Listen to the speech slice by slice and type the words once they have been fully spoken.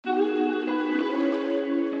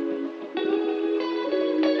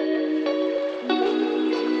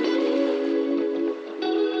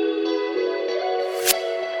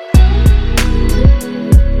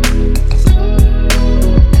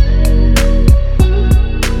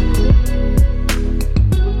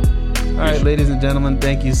and gentlemen,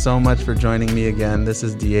 thank you so much for joining me again. This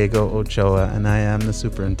is Diego Ochoa, and I am the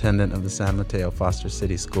superintendent of the San Mateo Foster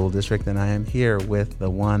City School District, and I am here with the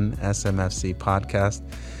OneSMFC podcast.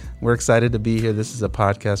 We're excited to be here. This is a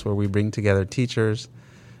podcast where we bring together teachers,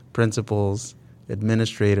 principals,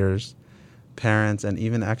 administrators, parents, and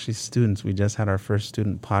even actually students. We just had our first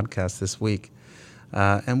student podcast this week.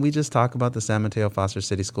 And we just talk about the San Mateo Foster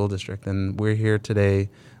City School District. And we're here today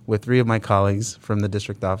with three of my colleagues from the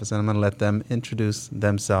district office, and I'm going to let them introduce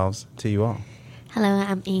themselves to you all. Hello,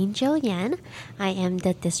 I'm Angel Yan. I am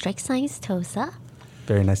the District Science TOSA.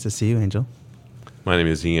 Very nice to see you, Angel. My name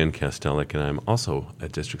is Ian Kastelic, and I'm also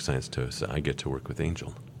at District Science TOSA. I get to work with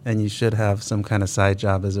Angel. And you should have some kind of side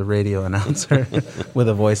job as a radio announcer with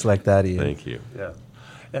a voice like that, Ian. Thank you. Yeah.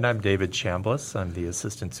 And I'm David Chambliss. I'm the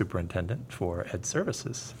Assistant Superintendent for Ed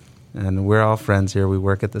Services. And we're all friends here. We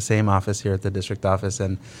work at the same office here at the district office.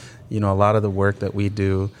 And, you know, a lot of the work that we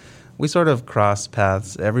do, we sort of cross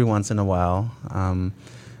paths every once in a while.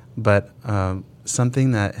 But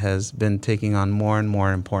something that has been taking on more and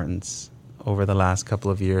more importance over the last couple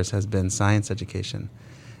of years has been science education.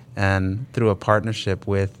 And through a partnership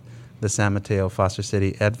with the San Mateo Foster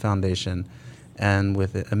City Ed Foundation and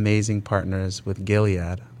with amazing partners with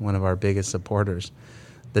Gilead, one of our biggest supporters,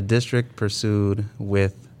 the district pursued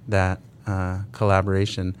with that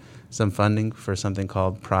collaboration some funding for something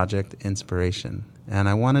called Project Inspiration. And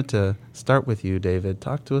I wanted to start with you, David.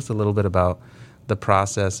 Talk to us a little bit about the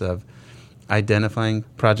process of identifying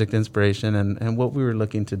Project Inspiration and what we were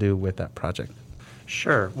looking to do with that project.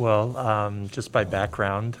 Sure. Well, just by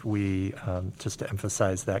background, we just to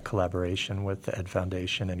emphasize that collaboration with the Ed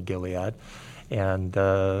Foundation and Gilead. And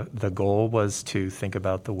the goal was to think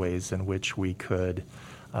about the ways in which we could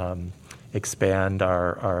expand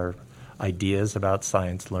our ideas about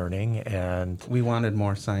science learning, and we wanted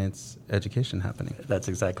more science education happening. That's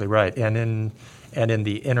exactly right. And in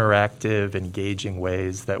the interactive, engaging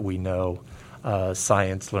ways that we know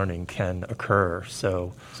science learning can occur.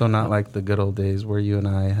 So not like the good old days where you and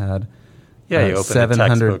I had you open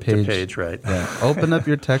 700 the textbook to page, right? Yeah. Open up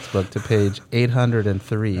your textbook to page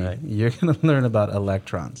 803. Right. You're going to learn about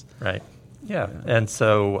electrons. Right. Yeah. And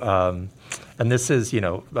so, and this is, we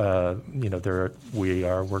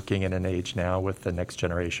are working in an age now with the next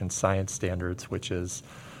generation science standards, which is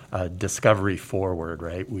discovery forward,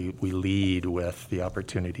 right? We lead with the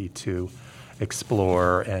opportunity to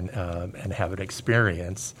explore and have an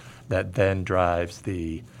experience that then drives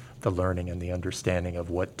the learning and the understanding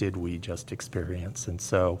of what did we just experience. And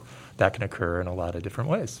so that can occur in a lot of different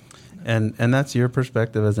ways. And that's your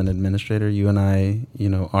perspective as an administrator. You and I,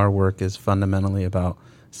 our work is fundamentally about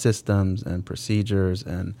systems and procedures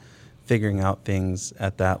and figuring out things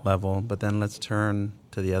at that level. But then let's turn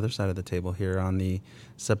to the other side of the table here on the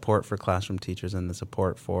support for classroom teachers and the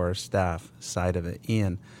support for staff side of it.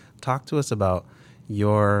 Ian, talk to us about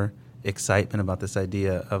your excitement about this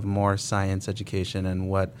idea of more science education and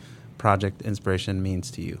what Project Inspiration means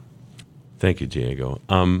to you. Thank you, Diego.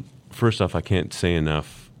 First off, I can't say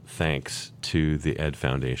enough thanks to the Ed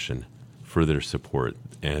Foundation for their support.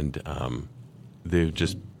 And they've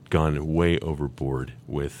just gone way overboard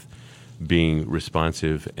with being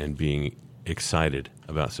responsive and being excited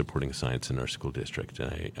about supporting science in our school district.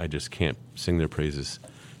 And I just can't sing their praises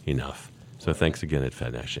enough. So thanks again, Ed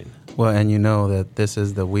Foundation. Well, and you know that this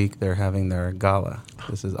is the week they're having their gala.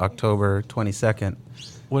 This is October 22nd.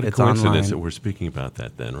 What a it's coincidence online. that we're speaking about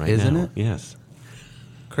that then, right? Isn't now. it? Yes.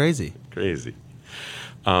 Crazy.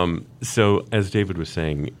 So as David was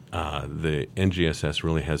saying, the NGSS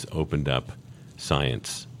really has opened up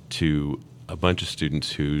science to a bunch of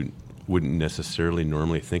students who wouldn't necessarily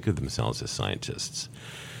normally think of themselves as scientists.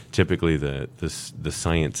 Typically, the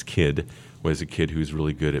science kid was a kid who's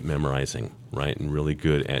really good at memorizing, right, and really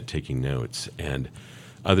good at taking notes. And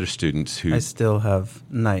other students who... I still have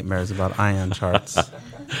nightmares about ion charts.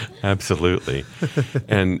 Absolutely.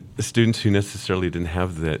 And students who necessarily didn't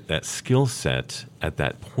have that skill set at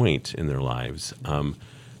that point in their lives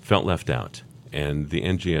felt left out. And the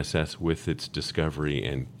NGSS, with its discovery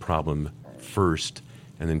and problem first,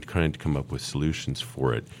 and then trying to come up with solutions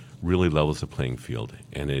for it, really levels the playing field,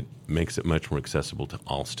 and it makes it much more accessible to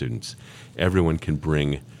all students. Everyone can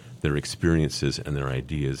bring their experiences and their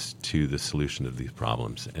ideas to the solution of these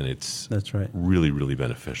problems, and that's right. Really, really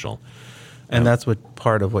beneficial. And that's what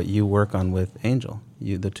part of what you work on with Angel.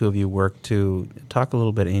 The two of you work to talk a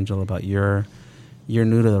little bit, Angel, about you're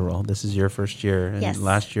new to the role. This is your first year. And yes.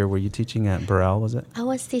 Last year, were you teaching at Burrell, was it? I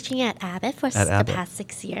was teaching at Abbott for the past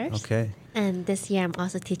 6 years. Okay. And this year, I'm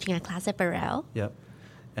also teaching a class at Burrell. Yep.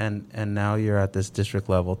 And now you're at this district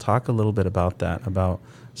level. Talk a little bit about that, about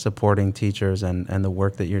supporting teachers and the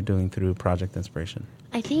work that you're doing through Project Inspiration.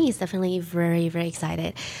 I think he's definitely very, very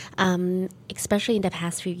excited. Especially in the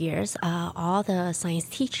past few years, all the science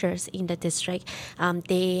teachers in the district,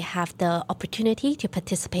 they have the opportunity to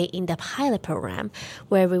participate in the pilot program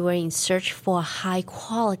where we were in search for high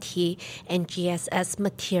quality NGSS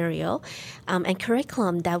material and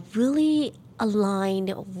curriculum that really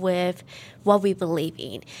aligned with what we believe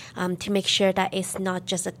in, to make sure that it's not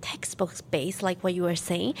just a textbook based like what you were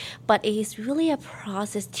saying, but it is really a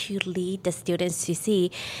process to lead the students to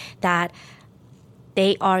see that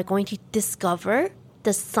they are going to discover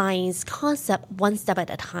the science concept one step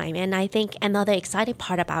at a time. And I think another exciting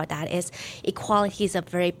part about that is equality is a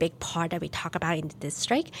very big part that we talk about in the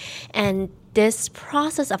district. And this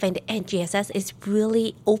process of an NGSS is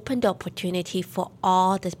really open the opportunity for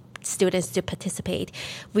all the students to participate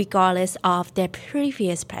regardless of their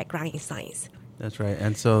previous background in science. That's right.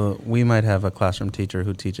 And so we might have a classroom teacher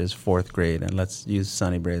who teaches 4th grade, and let's use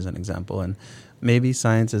Sunnybrae as an example. And maybe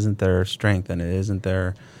science isn't their strength, and it isn't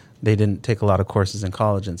they didn't take a lot of courses in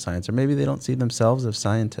college in science, or maybe they don't see themselves as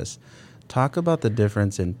scientists. Talk about the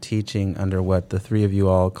difference in teaching under what the three of you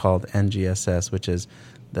all called NGSS, which is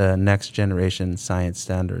the Next Generation Science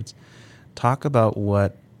Standards. Talk about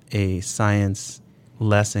what a science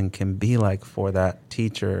lesson can be like for that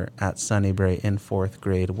teacher at Sunnybrae in 4th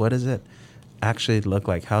grade. What does it actually look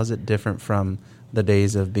like? How is it different from the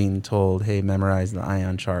days of being told, hey, memorize the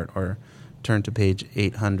ion chart or turn to page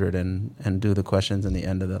 800 and do the questions in the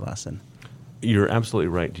end of the lesson? You're absolutely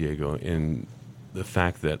right, Diego, in the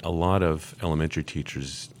fact that a lot of elementary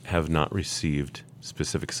teachers have not received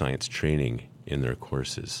specific science training in their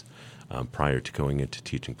courses prior to going into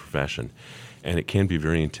teaching profession, and it can be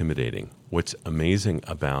very intimidating. What's amazing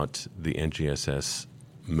about the NGSS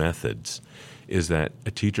methods is that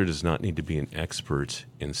a teacher does not need to be an expert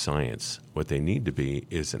in science. What they need to be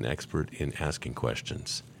is an expert in asking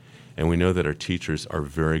questions. And we know that our teachers are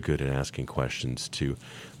very good at asking questions to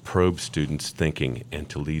probe students' thinking and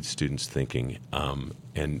to lead students' thinking.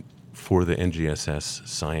 And for the NGSS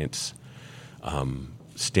science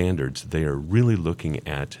standards, they are really looking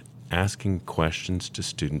at asking questions to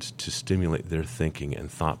students to stimulate their thinking and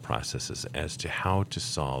thought processes as to how to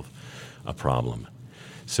solve a problem.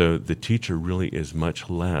 So the teacher really is much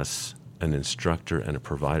less an instructor and a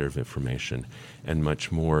provider of information and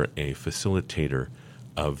much more a facilitator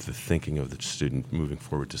of the thinking of the student moving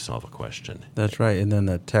forward to solve a question. That's right. And then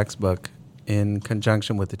the textbook, in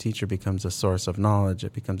conjunction with the teacher, becomes a source of knowledge.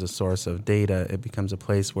 It becomes a source of data. It becomes a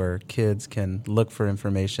place where kids can look for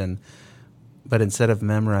information. But instead of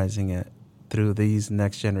memorizing it, through these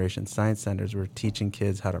next generation science centers, we're teaching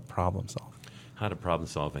kids how to problem solve. How to problem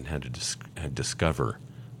solve and how to discover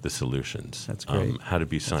the solutions. That's great. How to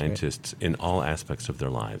be scientists in all aspects of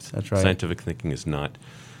their lives. That's right. Scientific thinking is not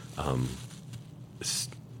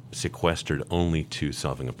sequestered only to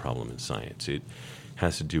solving a problem in science. It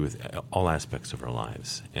has to do with all aspects of our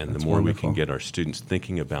lives. And That's the more wonderful. we can get our students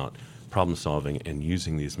thinking about problem solving and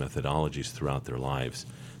using these methodologies throughout their lives,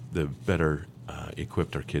 the better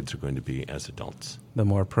equipped our kids are going to be as adults. The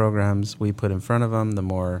more programs we put in front of them, the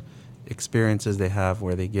more experiences they have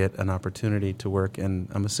where they get an opportunity to work. And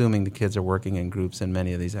I'm assuming the kids are working in groups in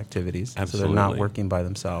many of these activities. Absolutely. So they're not working by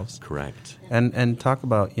themselves. Correct. And talk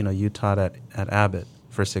about, you taught at Abbott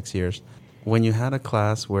for 6 years. When you had a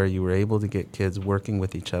class where you were able to get kids working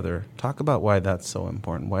with each other, talk about why that's so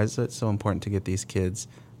important. Why is it so important to get these kids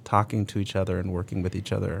talking to each other and working with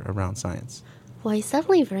each other around science? Well, it's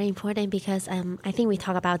definitely very important because I think we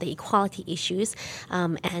talk about the equality issues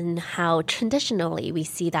and how traditionally we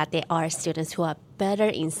see that there are students who are better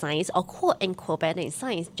in science or quote-unquote better in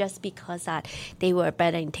science just because that they were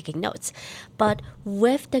better in taking notes. But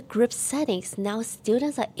with the group settings, now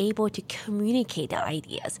students are able to communicate their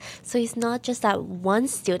ideas. So it's not just that one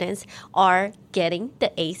students are getting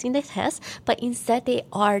the A's in the test, but instead they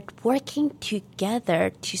are working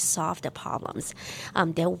together to solve the problems.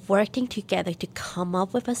 They're working together to come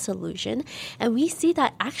up with a solution. And we see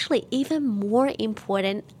that actually even more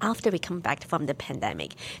important after we come back from the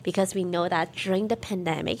pandemic, because we know that during the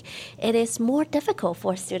pandemic, it is more difficult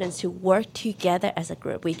for students to work together as a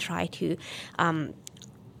group. We try to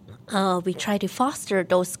foster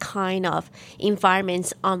those kind of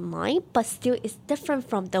environments online, but still it's different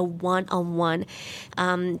from the one-on-one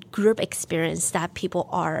group experience that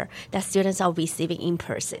students are receiving in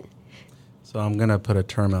person. So I'm going to put a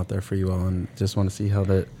term out there for you all and just want to see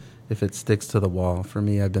if it sticks to the wall. For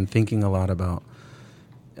me, I've been thinking a lot about,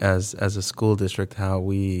 as a school district, how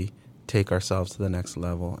we take ourselves to the next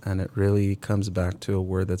level. And it really comes back to a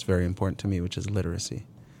word that's very important to me, which is literacy.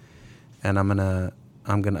 and I'm gonna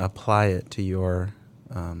apply it to your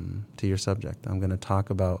subject. I'm gonna talk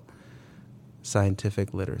about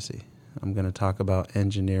scientific literacy. I'm gonna talk about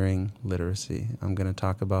engineering literacy. I'm gonna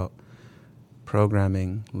talk about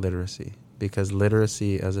programming literacy, because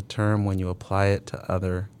literacy as a term, when you apply it to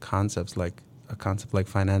other concepts, like a concept like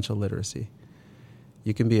financial literacy,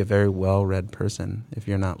 you can be a very well-read person. If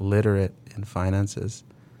you're not literate in finances,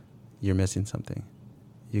 you're missing something.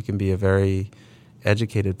 You can be a very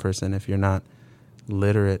educated person. If you're not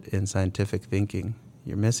literate in scientific thinking,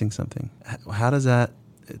 you're missing something. How does that,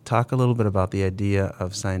 talk a little bit about the idea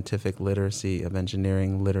of scientific literacy, of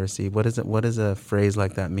engineering literacy. What does a phrase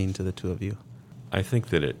like that mean to the two of you? I think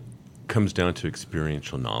that it comes down to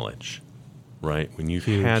experiential knowledge, right? When you've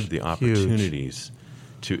Huge, had the opportunities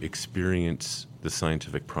to experience the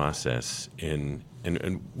scientific process and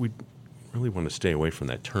we really want to stay away from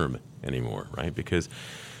that term anymore, right? Because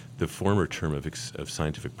the former term of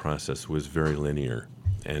scientific process was very linear,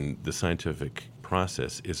 and the scientific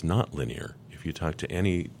process is not linear. If you talk to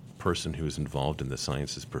any person who is involved in the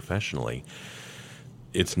sciences professionally,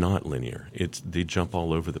 it's not linear. They jump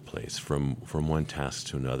all over the place from one task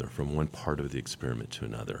to another, from one part of the experiment to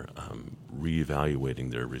another,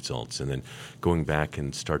 reevaluating their results, and then going back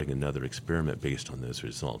and starting another experiment based on those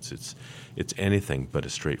results. It's anything but a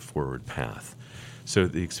straightforward path. So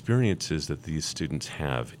the experiences that these students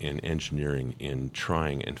have in engineering, in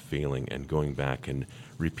trying and failing and going back and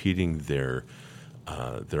repeating their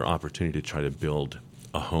opportunity to try to build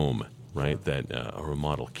a home, right? Or a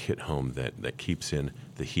model kit home that keeps in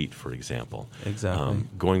the heat, for example. Exactly.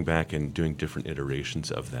 Going back and doing different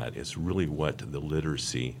iterations of that is really what the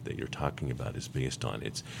literacy that you're talking about is based on.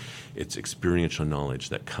 It's experiential knowledge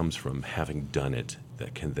that comes from having done it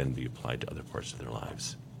that can then be applied to other parts of their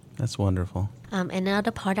lives. That's wonderful.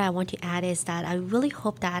 Another part I want to add is that I really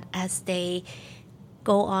hope that as they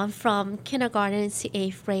go on from kindergarten to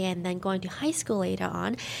 8th grade and then going to high school later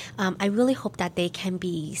on, I really hope that they can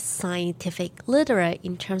be scientific literate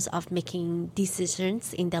in terms of making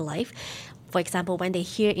decisions in their life. For example, when they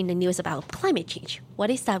hear in the news about climate change, what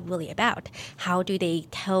is that really about? How do they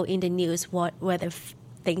tell in the news whether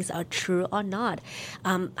things are true or not?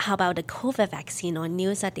 How about the COVID vaccine or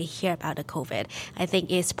news that they hear about the COVID? I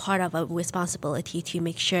think it's part of a responsibility to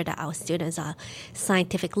make sure that our students are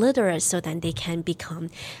scientific literate so that they can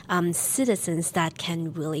become citizens that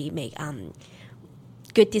can really make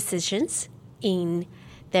good decisions in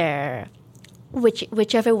their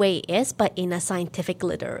whichever way it is, but in a scientific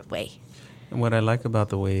literate way. And what I like about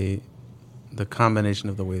the combination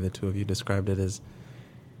of the way the two of you described it is,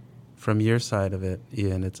 from your side of it,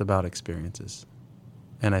 Ian, it's about experiences.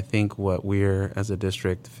 And I think what we're, as a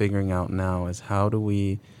district, figuring out now is how do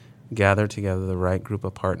we gather together the right group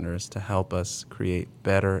of partners to help us create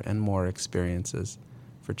better and more experiences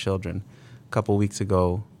for children. A couple weeks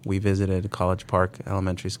ago, we visited College Park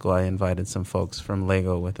Elementary School. I invited some folks from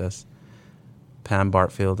LEGO with us. Pam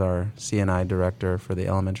Bartfield, our CNI director for the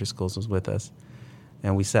elementary schools, was with us.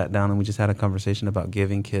 And we sat down and we just had a conversation about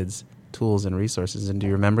giving kids tools and resources. And do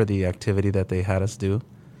you remember the activity that they had us do?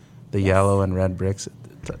 The yellow and red bricks.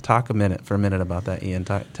 Talk for a minute about that, Ian.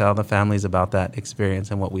 Tell the families about that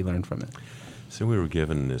experience and what we learned from it. So we were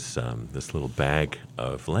given this little bag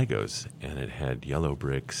of Legos, and it had yellow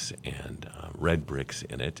bricks and red bricks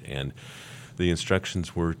in it, and the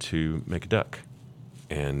instructions were to make a duck,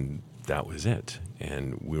 and that was it.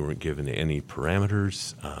 And we weren't given any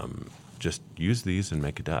parameters, just use these and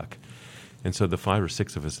make a duck. And so the 5 or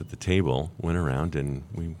 6 of us at the table went around, and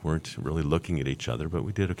we weren't really looking at each other, but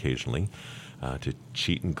we did occasionally to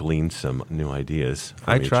cheat and glean some new ideas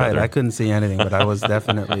from each tried. other. I couldn't see anything, but I was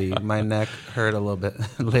definitely, my neck hurt a little bit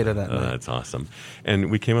later that night. That's awesome. And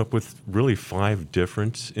we came up with really 5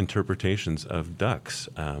 different interpretations of ducks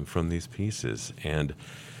from these pieces. And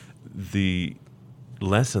the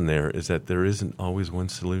lesson there is that there isn't always one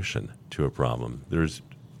solution to a problem. There's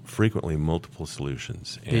frequently multiple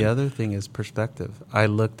solutions. And the other thing is perspective. I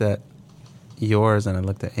looked at yours and I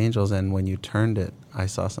looked at Angel's, and when you turned it, I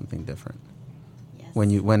saw something different. Yes. When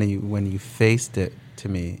you faced it to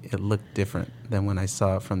me, it looked different than when I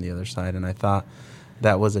saw it from the other side. And I thought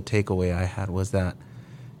that was a takeaway I had, was that,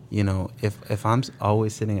 if I'm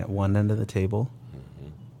always sitting at one end of the table,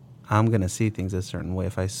 I'm going to see things a certain way.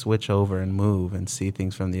 If I switch over and move and see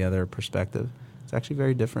things from the other perspective, it's actually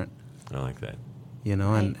very different. I like that.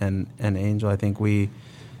 Right. And Angel, I think we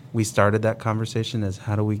started that conversation as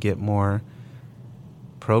how do we get more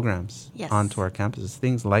programs onto our campuses,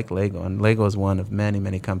 things like LEGO. And LEGO is one of many,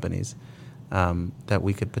 many companies that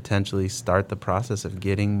we could potentially start the process of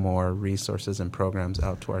getting more resources and programs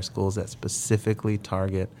out to our schools that specifically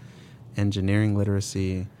target engineering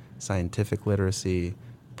literacy, scientific literacy,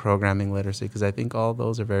 programming literacy, because I think all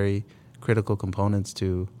those are very critical components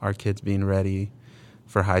to our kids being ready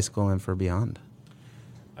for high school and for beyond.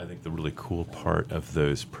 I think the really cool part of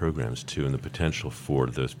those programs, too, and the potential for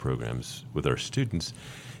those programs with our students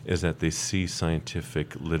is that they see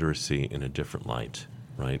scientific literacy in a different light,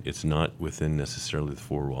 right? It's not within necessarily the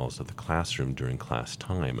four walls of the classroom during class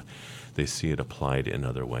time. They see it applied in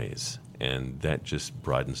other ways, and that just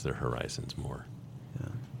broadens their horizons more.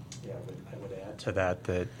 Yeah, I would add to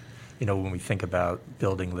that, when we think about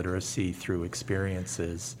building literacy through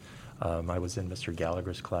experiences, I was in Mr.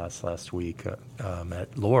 Gallagher's class last week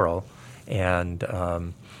at Laurel, and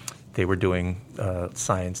they were doing a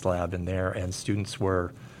science lab in there, and students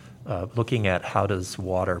were looking at how does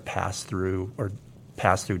water pass through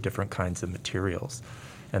different kinds of materials.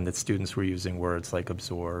 And the students were using words like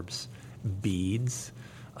absorbs, beads,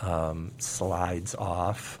 slides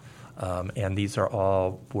off, and these are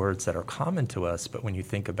all words that are common to us, but when you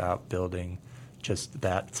think about building just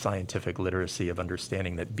that scientific literacy of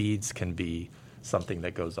understanding that beads can be something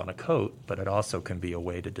that goes on a coat, but it also can be a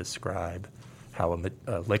way to describe how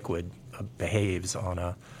a liquid behaves on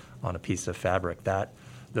a piece of fabric. That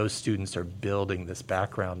those students are building this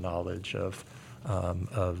background knowledge of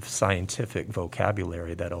scientific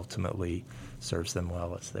vocabulary that ultimately serves them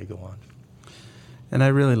well as they go on. And I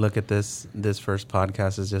really look at this first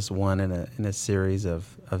podcast as just one in a series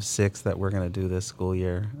of 6 that we're going to do this school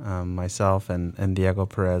year. Myself and Diego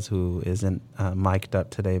Perez, who isn't mic'd up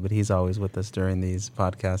today, but he's always with us during these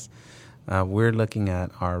podcasts. We're looking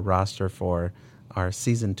at our roster for our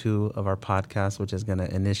season 2 of our podcast, which is going to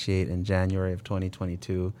initiate in January of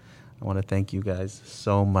 2022. I want to thank you guys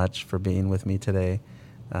so much for being with me today.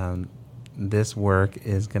 This work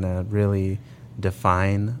is going to really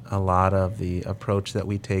define a lot of the approach that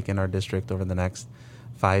we take in our district over the next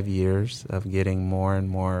 5 years of getting more and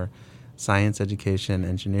more science education,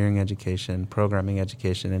 engineering education, programming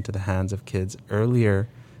education into the hands of kids earlier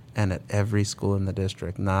and at every school in the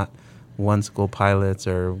district, not one school pilots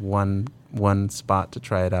or one spot to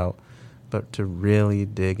try it out, but to really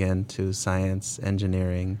dig into science,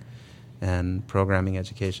 engineering, and programming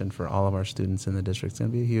education for all of our students in the district. It's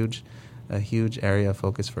going to be a huge area of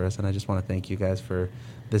focus for us, and I just want to thank you guys for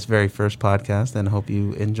this very first podcast and hope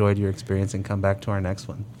you enjoyed your experience and come back to our next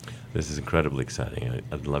one. This is incredibly exciting.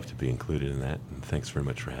 I'd love to be included in that, and thanks very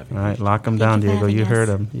much for having me. All right, lock them down, Diego. You heard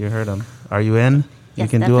him. Are you in? Yes, you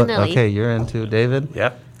can definitely. do it. Okay, you're in too. David?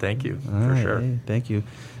 Yep, thank you, All for right, sure. hey, thank you.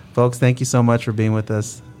 Folks, thank you so much for being with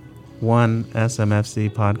us.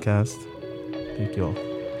 OneSMFC podcast. Thank you all.